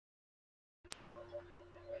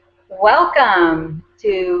Welcome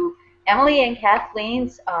to Emily and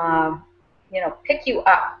Kathleen's, pick you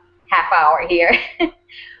up half hour here.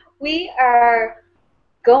 We are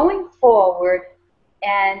going forward,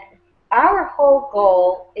 and our whole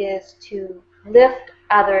goal is to lift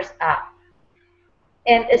others up.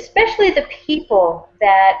 And especially the people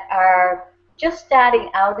that are just starting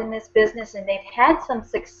out in this business and they've had some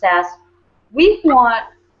success, we want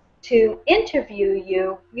to interview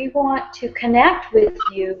you, we want to connect with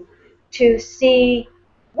you to see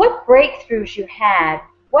what breakthroughs you had,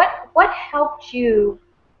 what helped you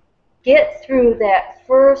get through that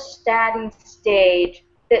first starting stage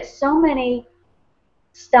that so many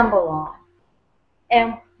stumble on.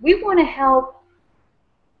 And we want to help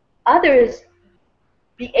others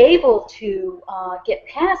be able to get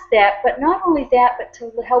past that, but not only that, but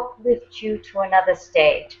to help lift you to another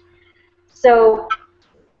stage. So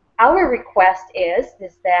our request is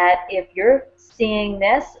that if you're seeing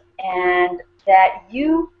this and that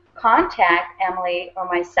you contact Emily or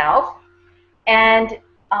myself and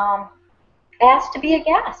ask to be a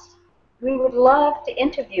guest. We would love to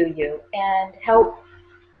interview you and help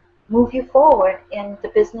move you forward in the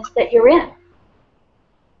business that you're in.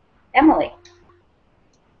 Emily.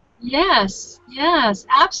 Yes,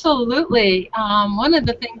 absolutely. One of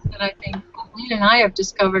the things that I think Kathleen and I have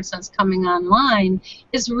discovered since coming online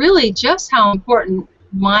is really just how important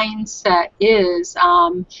mindset is,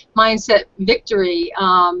 mindset victory.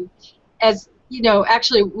 As you know,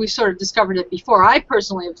 actually, we sort of discovered it before. I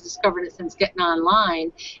personally have discovered it since getting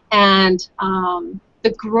online, and the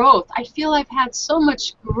growth. I feel I've had so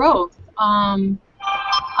much growth.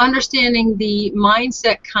 Understanding the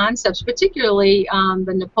mindset concepts, particularly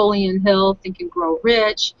the Napoleon Hill, Think and Grow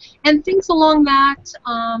Rich, and things along that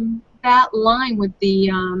that line with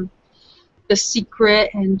the secret,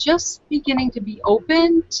 and just beginning to be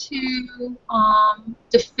open to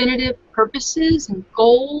definitive purposes and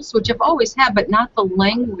goals, which I've always had, but not the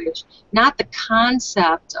language, not the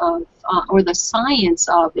concept of, or the science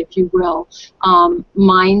of, if you will,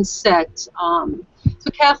 mindset.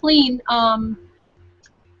 So Kathleen,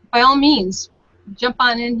 by all means, jump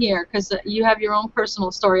on in here, because you have your own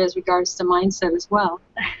personal story as regards to mindset as well.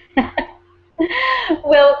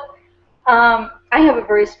 Well, I have a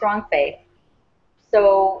very strong faith.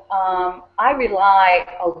 So I rely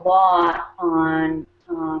a lot on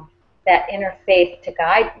that inner faith to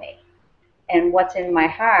guide me and what's in my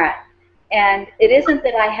heart. And it isn't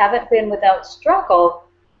that I haven't been without struggle,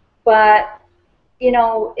 but, you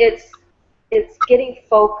know, it's getting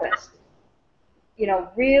focused. You know,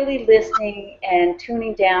 really listening and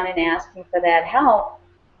tuning down and asking for that help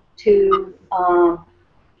to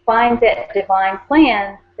find that divine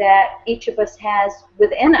plan that each of us has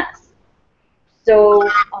within us. So,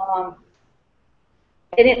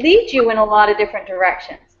 and it leads you in a lot of different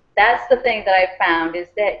directions. That's the thing that I've found, is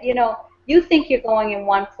that, you know, you think you're going in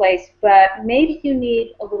one place, but maybe you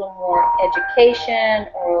need a little more education,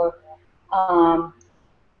 or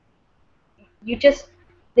you just,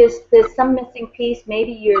 there's some missing piece.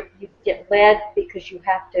 Maybe you get led because you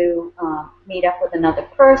have to meet up with another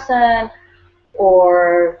person,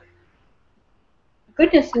 or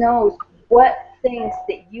goodness knows what things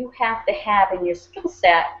that you have to have in your skill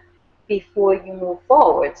set before you move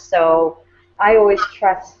forward. So I always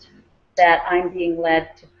trust that I'm being led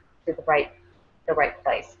to the right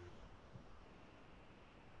place.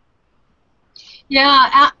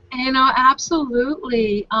 Yeah, you know,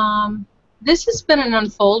 absolutely. This has been an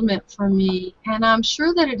unfoldment for me, and I'm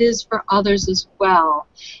sure that it is for others as well.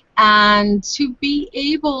 And to be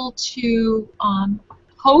able to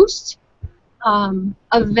host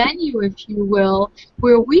a venue, if you will,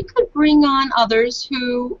 where we could bring on others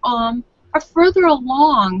who are further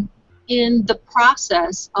along in the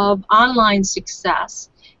process of online success,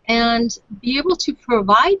 and be able to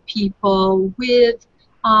provide people with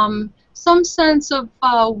some sense of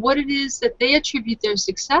what it is that they attribute their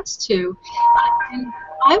success to. And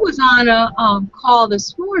I was on a call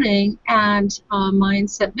this morning, and a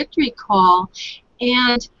Mindset Victory call,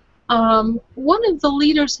 and one of the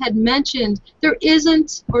leaders had mentioned there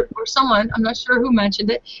isn't, or someone, I'm not sure who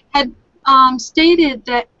mentioned it, had stated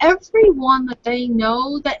that everyone that they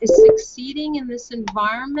know that is succeeding in this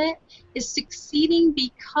environment is succeeding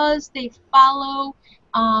because they follow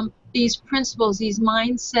these principles, these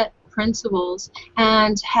mindset principles,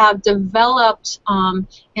 and have developed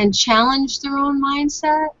and challenged their own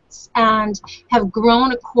mindsets and have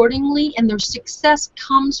grown accordingly, and their success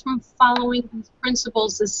comes from following these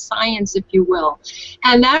principles as science, if you will.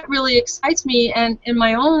 And that really excites me, and in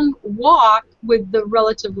my own walk, with the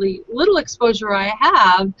relatively little exposure I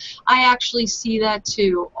have, I actually see that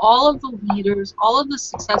too. All of the leaders, all of the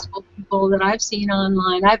successful people that I've seen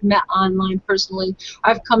online, I've met online personally,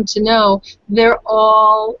 I've come to know, they're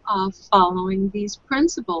all following these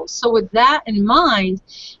principles. So with that in mind,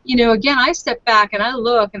 you know, again, I step back and I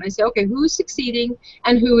look and I say, okay, who's succeeding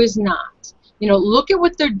and who is not? You know, look at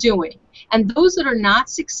what they're doing. And those that are not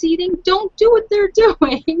succeeding, don't do what they're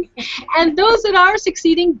doing. And those that are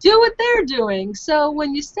succeeding, do what they're doing. So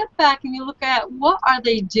when you step back and you look at what are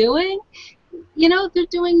they doing, you know, they're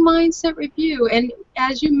doing mindset review. And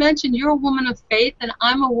as you mentioned, you're a woman of faith, and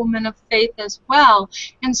I'm a woman of faith as well.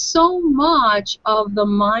 And so much of the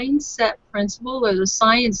mindset principle or the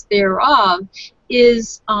science thereof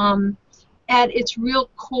is at its real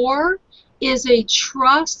core is a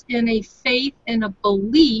trust and a faith and a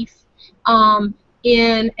belief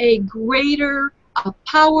in a greater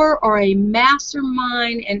power or a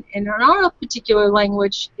mastermind, and in our particular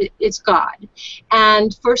language, it's God.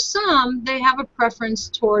 And for some, they have a preference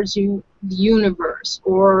towards the universe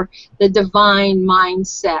or the divine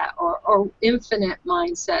mindset or infinite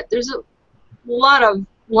mindset. There's a lot of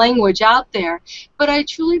language out there, but I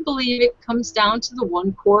truly believe it comes down to the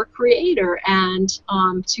one core creator, and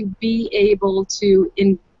to be able to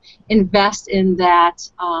invest in that,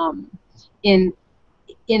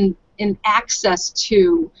 in access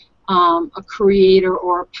to a creator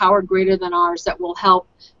or a power greater than ours that will help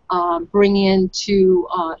bring in to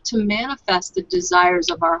manifest the desires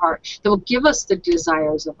of our heart, that will give us the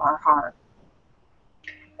desires of our heart.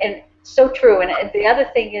 And so true. And the other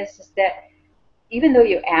thing is that even though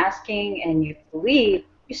you're asking and you believe,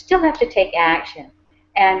 you still have to take action.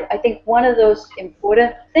 And I think one of those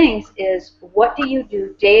important things is, what do you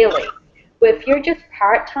do daily? But if you're just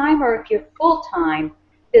part-time or if you're full-time,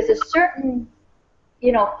 there's a certain,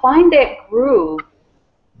 you know, find that groove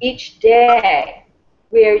each day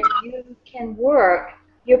where you can work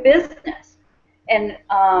your business. And,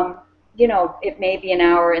 you know, it may be an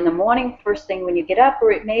hour in the morning, first thing when you get up,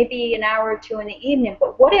 or it may be an hour or two in the evening.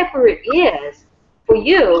 But whatever it is for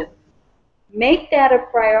you, make that a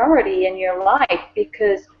priority in your life,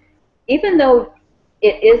 because even though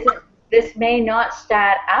it isn't, this may not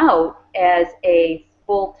start out as a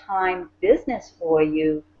full-time business for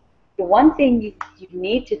you, the one thing you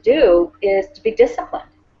need to do is to be disciplined.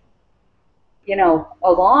 You know,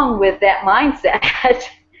 along with that mindset,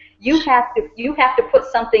 you have to put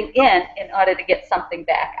something in order to get something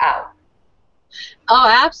back out. Oh,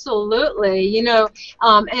 absolutely. You know,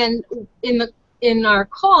 and in our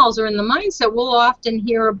calls or in the mindset, we'll often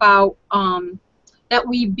hear about that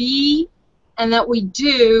we be, and that we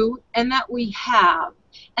do, and that we have.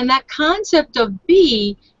 And that concept of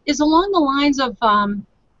be is along the lines of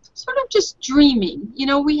sort of just dreaming. You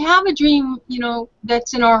know, we have a dream, you know,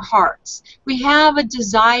 that's in our hearts. We have a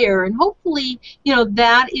desire, and hopefully, you know,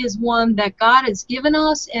 that is one that God has given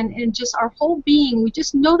us, and just our whole being, we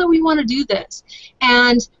just know that we want to do this.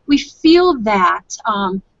 And we feel that,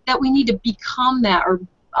 that we need to become that, or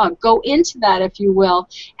go into that, if you will.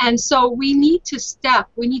 And so we need to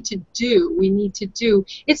we need to do.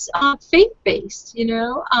 It's faith-based, you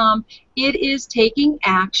know. It is taking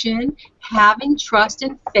action, having trust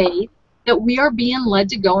and faith that we are being led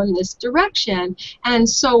to go in this direction. And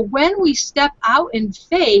so when we step out in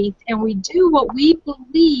faith and we do what we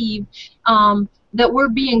believe that we're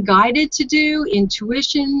being guided to do,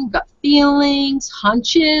 intuition, gut feelings,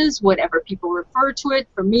 hunches, whatever people refer to it.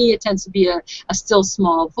 For me, it tends to be a still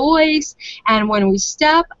small voice. And when we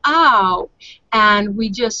step out and we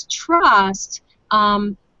just trust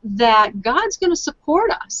that God's going to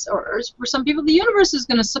support us, or for some people, the universe is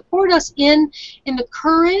going to support us in the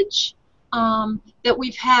courage that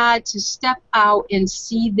we've had to step out and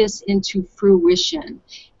see this into fruition.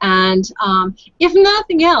 And if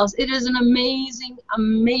nothing else, it is an amazing,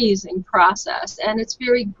 amazing process, and it's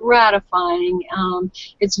very gratifying.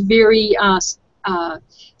 It's very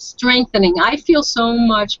strengthening. I feel so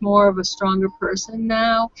much more of a stronger person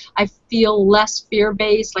now. I feel less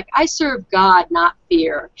fear-based. Like, I serve God, not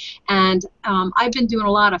fear. And I've been doing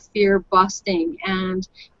a lot of fear busting, and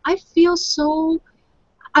I feel so,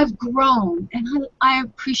 I've grown, and I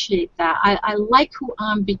appreciate that. I like who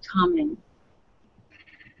I'm becoming.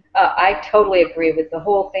 I totally agree with the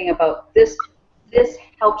whole thing about this. This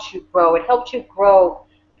helps you grow. It helps you grow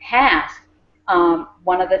past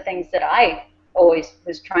one of the things that I always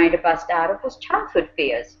was trying to bust out of was childhood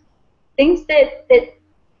fears. Things that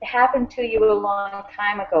happened to you a long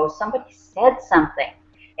time ago. Somebody said something.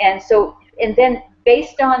 And then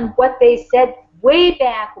based on what they said way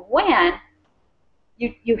back when,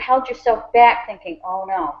 you held yourself back thinking, oh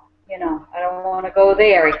no, you know, I don't want to go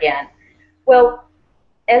there again. Well,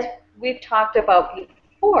 as we've talked about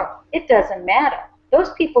before, it doesn't matter. Those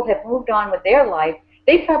people have moved on with their life.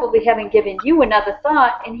 They probably haven't given you another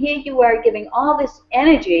thought, and here you are giving all this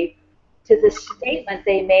energy to the statement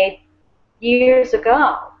they made years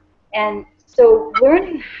ago. And so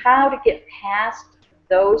learning how to get past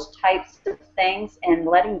those types of things and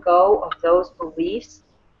letting go of those beliefs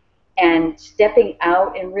and stepping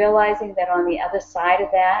out and realizing that on the other side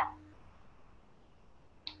of that,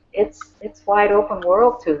 it's wide open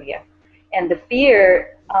world to you. And the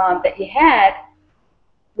fear that you had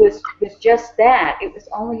was just that. It was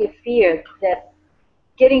only a fear. That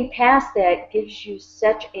getting past that gives you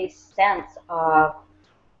such a sense of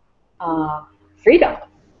freedom,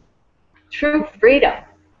 true freedom,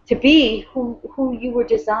 to be who you were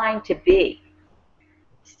designed to be.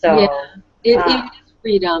 So, yeah, it is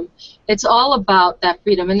freedom. It's all about that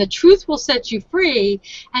freedom, and the truth will set you free.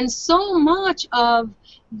 And so much of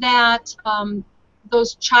that,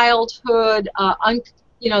 those childhood,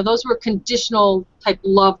 those were conditional type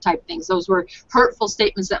love type things. Those were hurtful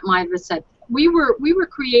statements that might have said. We were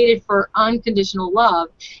created for unconditional love,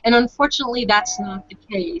 and unfortunately, that's not the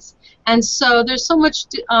case. And so there's so much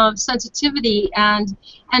sensitivity, and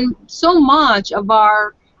so much of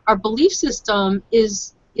our belief system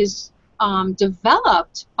is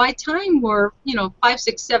developed by time we're 5,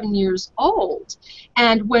 6, 7 years old,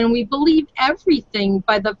 and when we believe everything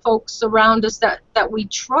by the folks around us that we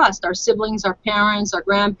trust, our siblings, our parents, our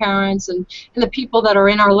grandparents, and the people that are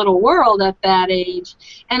in our little world at that age.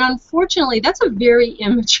 And unfortunately, that's a very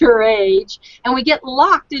immature age, and we get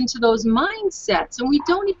locked into those mindsets, and we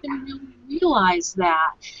don't even really realize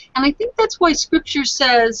that. And I think that's why Scripture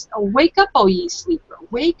says, "Wake up, O ye sleeper,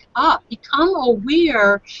 wake up, become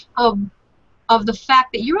aware of the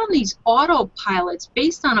fact that you're on these autopilots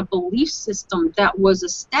based on a belief system that was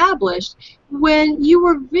established when you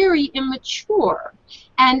were very immature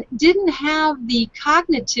and didn't have the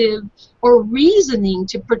cognitive or reasoning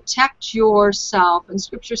to protect yourself." And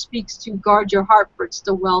Scripture speaks to guard your heart, for it's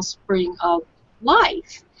the wellspring of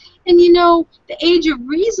life. And the age of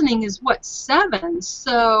reasoning is what, 7?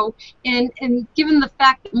 So, and given the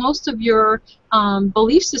fact that most of your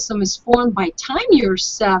belief system is formed by time you're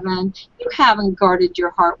 7, you haven't guarded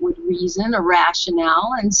your heart with reason or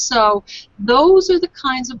rationale. And so those are the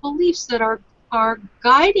kinds of beliefs that are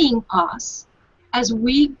guiding us as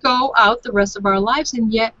we go out the rest of our lives.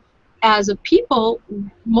 And yet, as a people,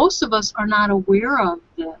 most of us are not aware of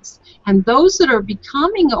this. And those that are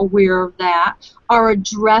becoming aware of that are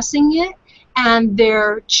addressing it, and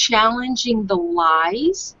they're challenging the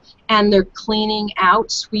lies, and they're cleaning out,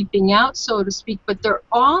 sweeping out, so to speak, but they're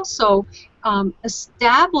also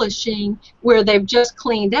establishing, where they've just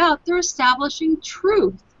cleaned out, they're establishing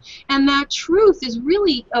truth. And that truth is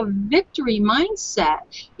really a victory mindset.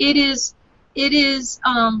 It is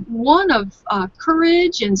one of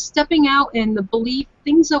courage and stepping out in the belief,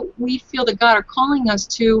 things that we feel that God are calling us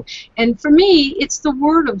to. And for me, it's the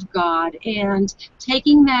Word of God, and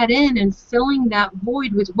taking that in and filling that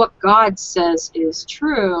void with what God says is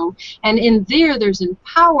true. And in there's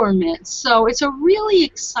empowerment. So it's a really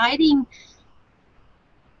exciting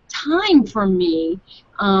time for me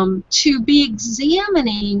to be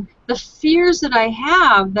examining the fears that I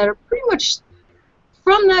have that are pretty much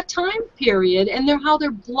from that time period, and how they're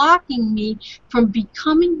blocking me from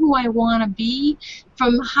becoming who I want to be,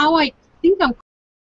 from how I think I'm